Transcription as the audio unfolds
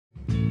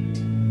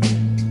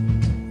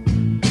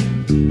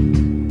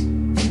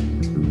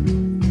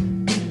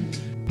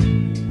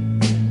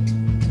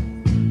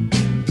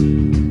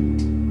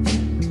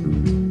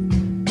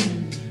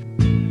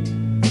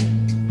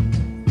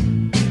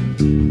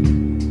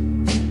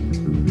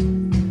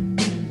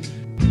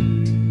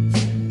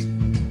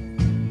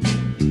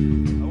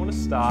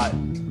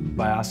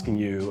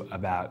asking you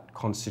about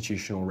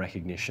constitutional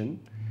recognition.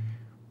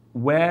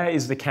 Where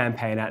is the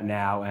campaign at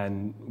now,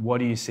 and what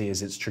do you see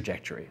as its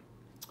trajectory?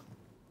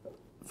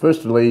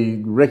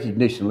 Firstly,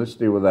 recognition, let's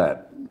deal with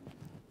that.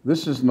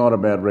 This is not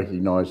about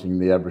recognising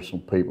the Aboriginal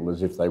people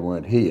as if they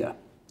weren't here.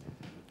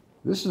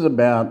 This is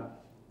about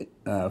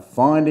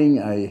finding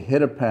a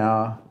head of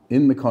power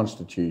in the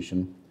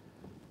Constitution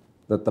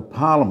that the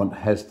Parliament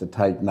has to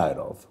take note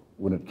of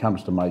when it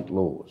comes to make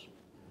laws.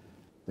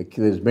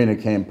 There's been a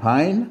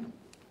campaign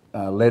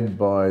led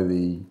by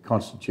the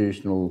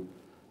Constitutional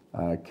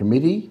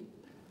Committee.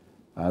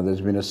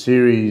 There's been a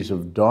series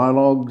of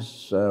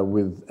dialogues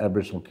with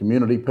Aboriginal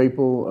community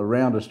people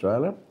around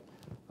Australia.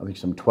 I think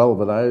some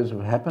 12 of those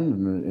have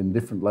happened in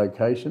different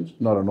locations,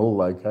 not in all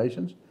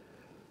locations,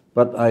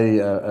 but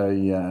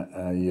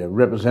a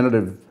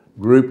representative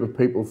group of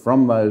people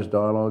from those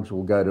dialogues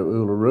will go to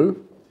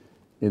Uluru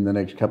in the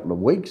next couple of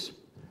weeks,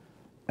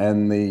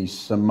 and the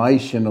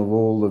summation of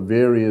all the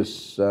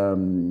various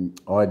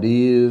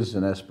ideas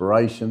and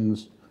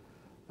aspirations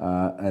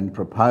and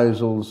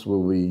proposals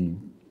will be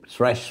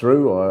thrashed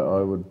through,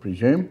 I would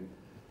presume,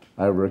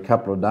 over a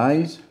couple of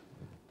days.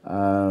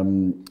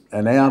 And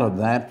out of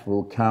that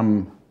will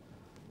come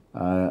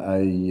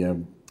a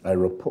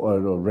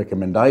report, or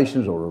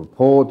recommendations or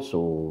reports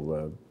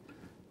or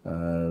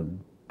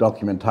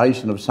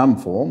documentation of some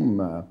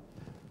form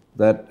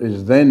that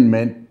is then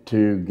meant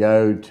to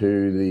go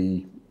to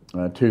the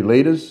two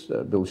leaders,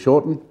 Bill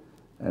Shorten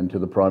and to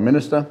the Prime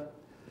Minister,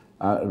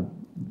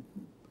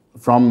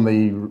 from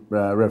the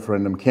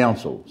Referendum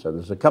Council. So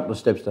there's a couple of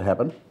steps to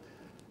happen.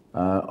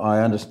 I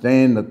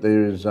understand that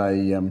there is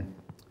a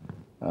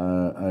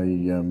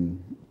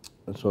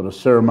sort of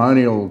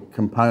ceremonial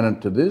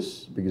component to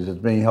this because it's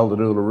being held at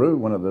Uluru,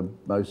 one of the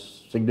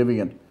most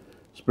significant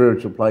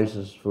spiritual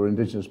places for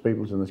Indigenous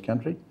peoples in this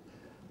country.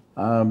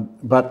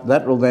 But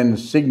that will then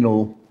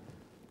signal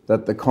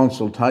that the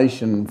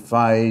consultation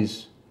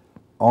phase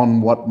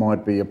on what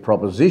might be a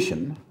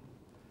proposition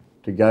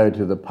to go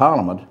to the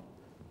Parliament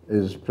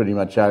is pretty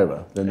much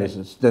over. Then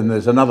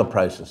there's another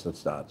process that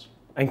starts.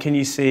 And can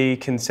you see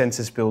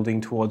consensus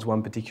building towards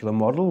one particular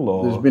model?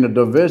 Or? There's been a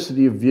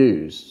diversity of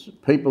views.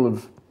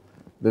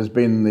 There's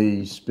been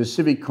the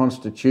specific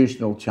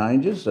constitutional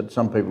changes that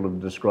some people have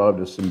described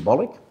as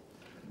symbolic.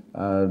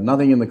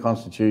 Nothing in the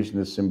Constitution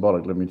is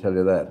symbolic, let me tell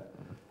you that.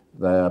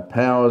 They are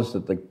powers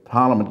that the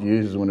Parliament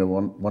uses when it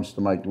wants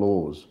to make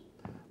laws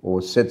or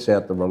sets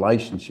out the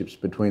relationships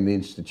between the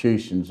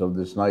institutions of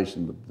this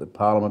nation, the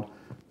Parliament,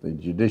 the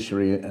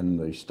judiciary and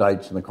the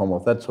states and the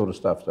Commonwealth, that sort of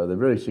stuff. So they're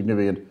very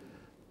significant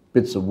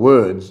bits of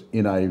words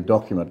in a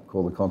document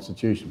called the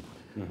Constitution.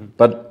 Mm-hmm.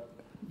 But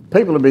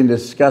people have been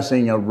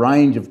discussing a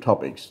range of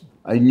topics,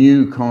 a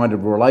new kind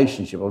of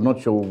relationship. I'm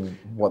not sure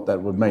what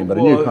that would mean, but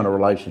a new kind of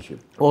relationship.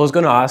 Well, I was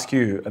going to ask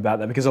you about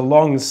that because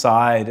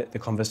alongside the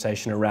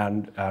conversation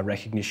around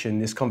recognition,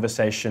 this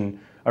conversation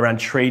around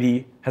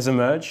treaty has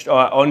emerged.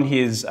 On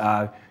his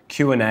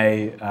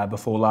Q&A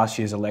before last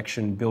year's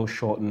election, Bill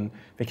Shorten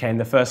became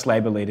the first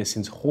Labor leader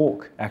since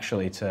Hawke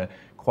actually to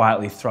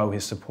quietly throw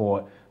his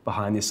support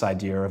behind this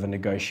idea of a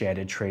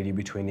negotiated treaty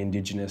between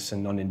Indigenous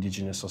and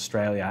non-Indigenous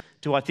Australia.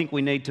 Do I think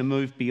we need to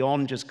move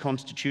beyond just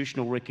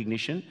constitutional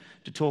recognition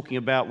to talking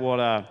about what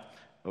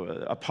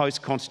a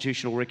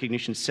post-constitutional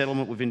recognition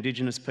settlement with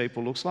Indigenous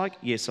people looks like?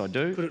 Yes, I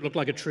do. Could it look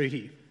like a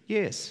treaty?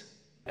 Yes.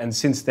 And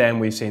since then,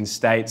 we've seen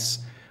states,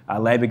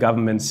 Labor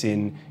governments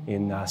in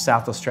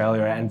South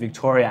Australia and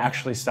Victoria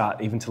actually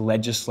start even to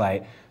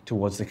legislate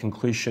towards the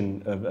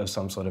conclusion of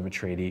some sort of a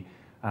treaty.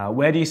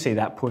 Where do you see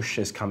that push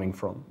is coming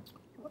from?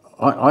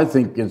 I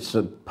think it's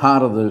a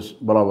part of this,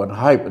 well, I would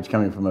hope it's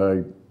coming from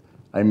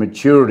a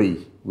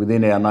maturity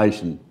within our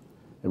nation,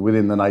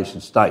 within the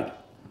nation state.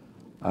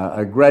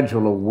 A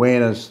gradual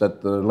awareness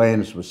that the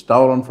lands were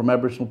stolen from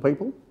Aboriginal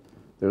people.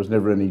 There was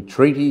never any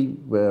treaty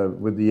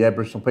with the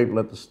Aboriginal people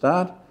at the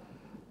start,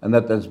 and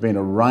that there's been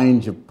a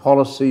range of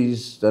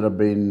policies that have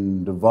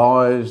been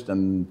devised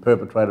and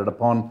perpetrated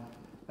upon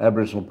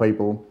Aboriginal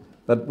people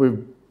that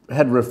we've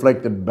had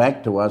reflected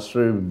back to us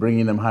through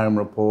bringing them home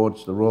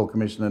reports, the Royal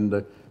Commission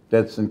into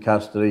Deaths in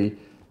Custody,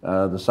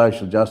 the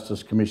Social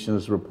Justice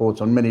Commissioner's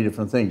reports on many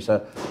different things.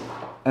 So,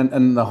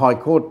 and the High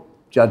Court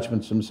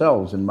judgments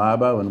themselves in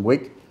Mabo and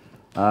Wick,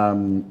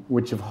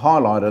 which have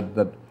highlighted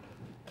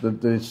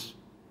that this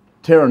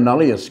terra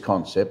nullius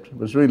concept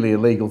was really a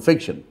legal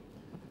fiction.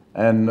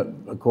 And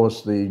of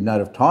course the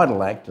Native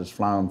Title Act has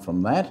flown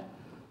from that,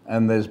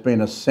 and there's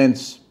been a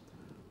sense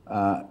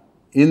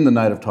in the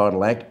Native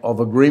Title Act of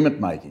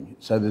agreement making.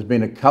 So there's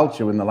been a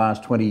culture in the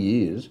last 20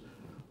 years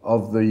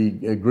of the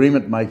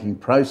agreement-making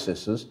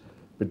processes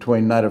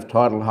between native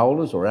title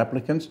holders or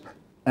applicants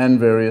and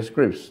various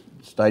groups,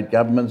 state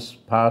governments,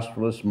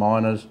 pastoralists,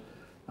 miners,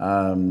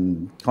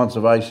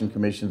 conservation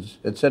commissions,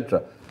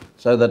 etc.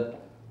 So that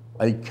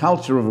a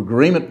culture of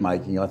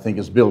agreement-making, I think,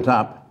 is built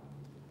up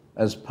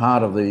as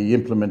part of the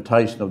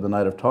implementation of the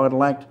Native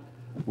Title Act,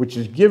 which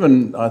has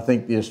given, I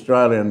think, the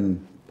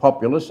Australian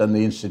populace and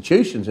the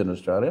institutions in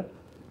Australia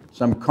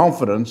some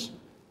confidence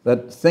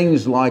that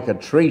things like a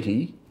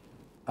treaty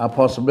are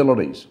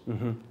possibilities.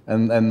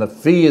 And the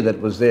fear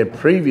that was there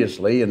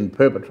previously and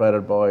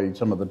perpetrated by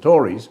some of the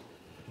Tories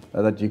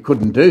that you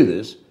couldn't do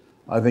this,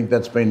 I think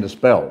that's been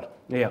dispelled.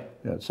 Yeah.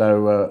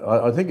 So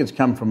I think it's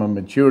come from a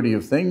maturity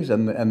of things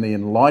and the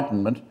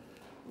enlightenment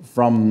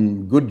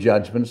from good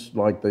judgments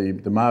like the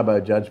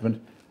Mabo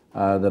judgment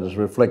that has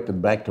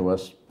reflected back to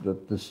us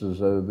that this is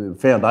the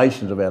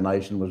foundations of our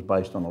nation was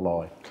based on a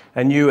lie.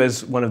 And you,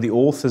 as one of the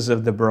authors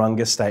of the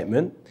Barunga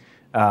Statement,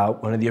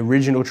 one of the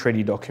original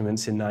treaty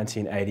documents in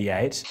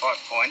 1988. 5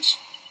 points.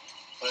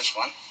 First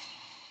one,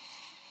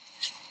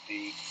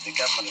 the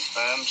government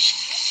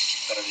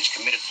affirms that it is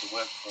committed to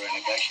work for a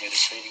negotiated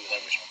treaty with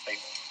Aboriginal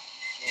people.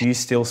 Do you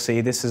still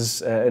see this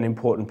as an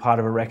important part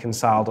of a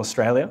reconciled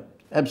Australia?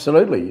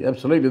 Absolutely,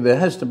 absolutely. There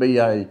has to be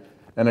an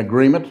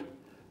agreement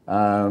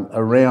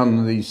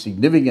around these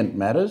significant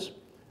matters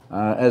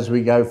as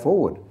we go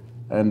forward.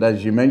 And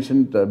as you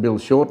mentioned, Bill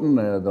Shorten,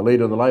 the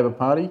leader of the Labor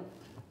Party,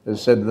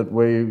 has said that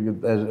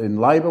in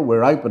Labor,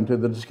 we're open to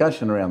the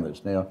discussion around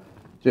this. Now,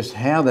 just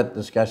how that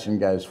discussion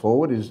goes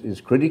forward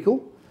is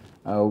critical.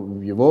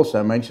 You've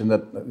also mentioned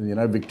that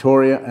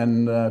Victoria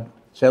and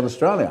South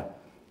Australia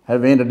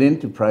have entered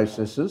into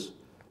processes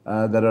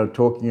that are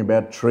talking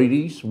about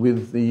treaties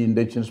with the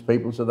Indigenous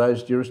peoples of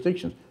those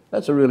jurisdictions.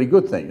 That's a really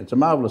good thing. It's a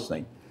marvellous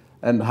thing.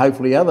 And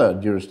hopefully other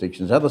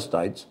jurisdictions, other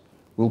states,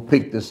 will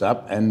pick this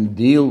up and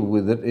deal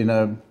with it in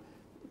a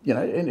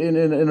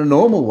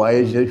normal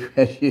way as you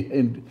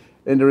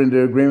enter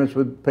into agreements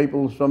with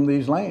peoples from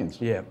these lands.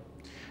 Yeah.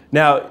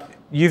 Now,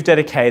 you've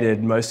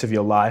dedicated most of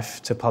your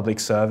life to public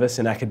service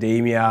in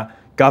academia,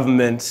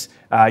 government.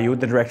 You were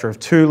the director of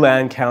 2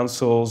 land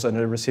councils and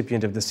a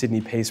recipient of the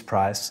Sydney Peace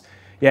Prize.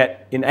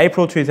 Yet, in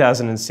April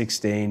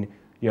 2016,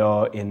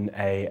 you're in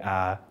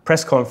a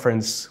press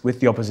conference with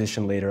the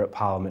opposition leader at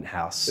Parliament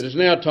House. It is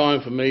now time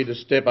for me to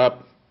step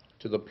up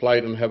to the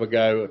plate and have a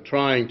go at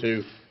trying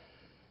to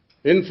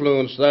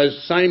influence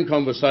those same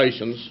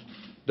conversations,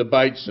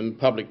 debates and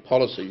public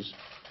policies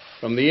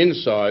from the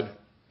inside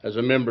as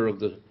a member of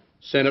the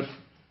Senate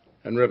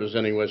and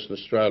representing Western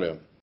Australia.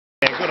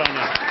 Yeah, good on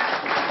you.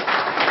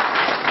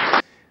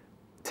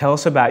 Tell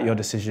us about your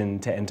decision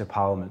to enter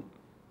Parliament.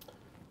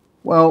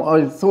 Well,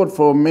 I thought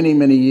for many,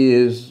 many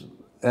years,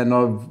 and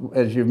I've,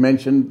 as you've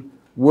mentioned,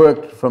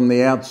 worked from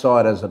the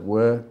outside, as it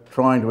were,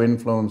 trying to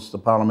influence the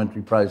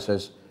parliamentary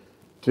process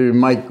to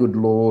make good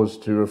laws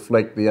to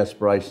reflect the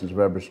aspirations of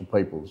Aboriginal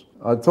peoples.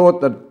 I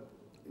thought that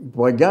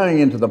by going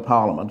into the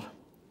Parliament,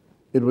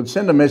 it would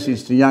send a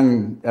message to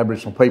young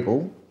Aboriginal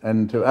people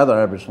and to other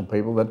Aboriginal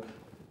people that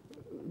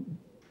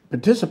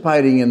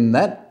participating in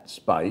that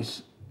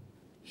space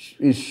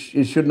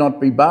should not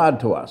be barred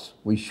to us.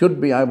 We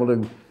should be able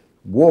to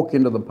walk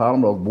into the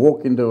Parliament or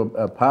walk into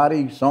a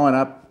party, sign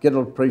up, get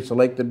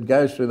pre-selected,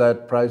 go through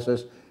that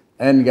process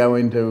and go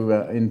into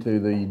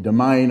the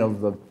domain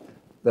of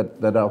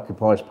that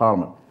occupies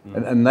Parliament.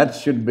 And that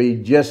should be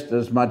just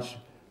as much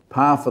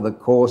par for the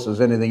course as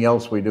anything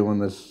else we do in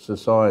this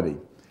society.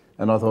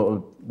 And I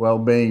thought, well,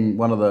 being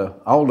one of the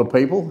older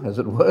people, as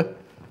it were,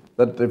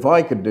 that if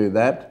I could do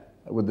that,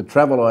 with the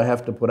travel I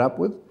have to put up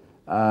with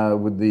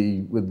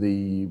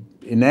the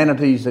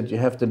inanities that you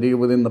have to deal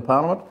with in the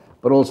Parliament,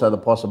 but also the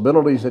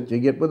possibilities that you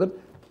get with it,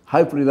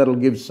 hopefully that'll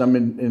give some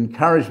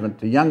encouragement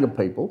to younger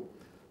people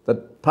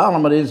that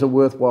Parliament is a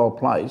worthwhile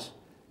place.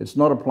 It's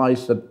not a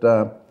place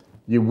that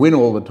you win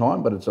all the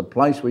time, but it's a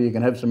place where you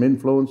can have some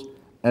influence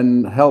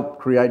and help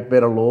create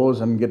better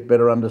laws and get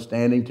better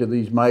understanding to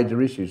these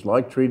major issues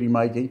like treaty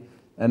making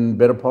and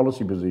better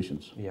policy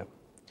positions. Yeah.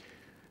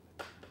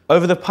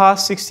 Over the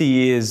past 60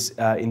 years,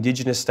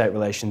 Indigenous state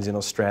relations in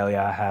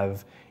Australia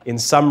have, in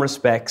some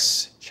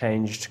respects,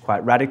 changed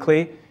quite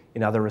radically.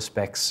 In other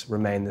respects,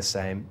 remain the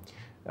same.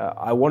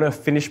 I want to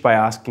finish by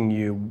asking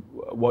you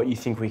what you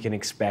think we can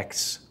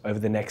expect over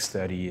the next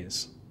 30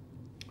 years.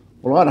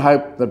 Well, I'd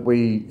hope that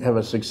we have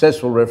a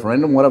successful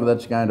referendum, whatever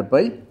that's going to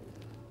be.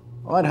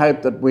 I'd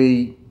hope that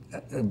we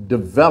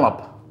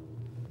develop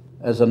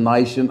as a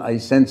nation a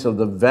sense of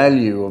the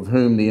value of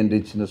whom the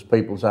Indigenous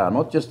peoples are,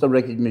 not just a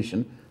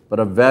recognition, but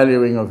a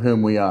valuing of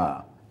whom we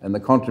are and the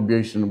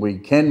contribution we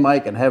can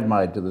make and have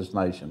made to this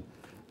nation.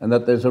 And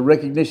that there's a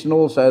recognition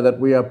also that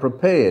we are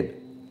prepared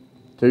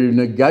to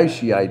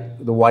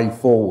negotiate the way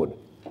forward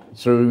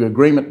through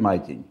agreement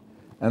making,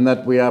 and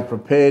that we are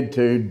prepared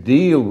to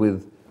deal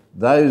with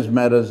those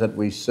matters that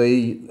we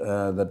see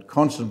that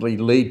constantly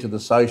lead to the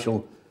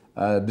social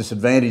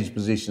disadvantaged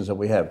positions that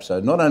we have. So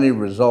not only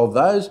resolve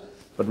those,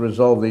 but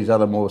resolve these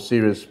other more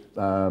serious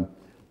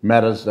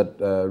matters that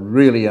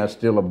really are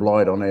still a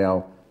blight on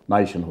our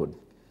nationhood.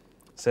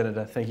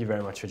 Senator, thank you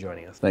very much for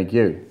joining us. Thank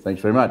you.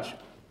 Thanks very much.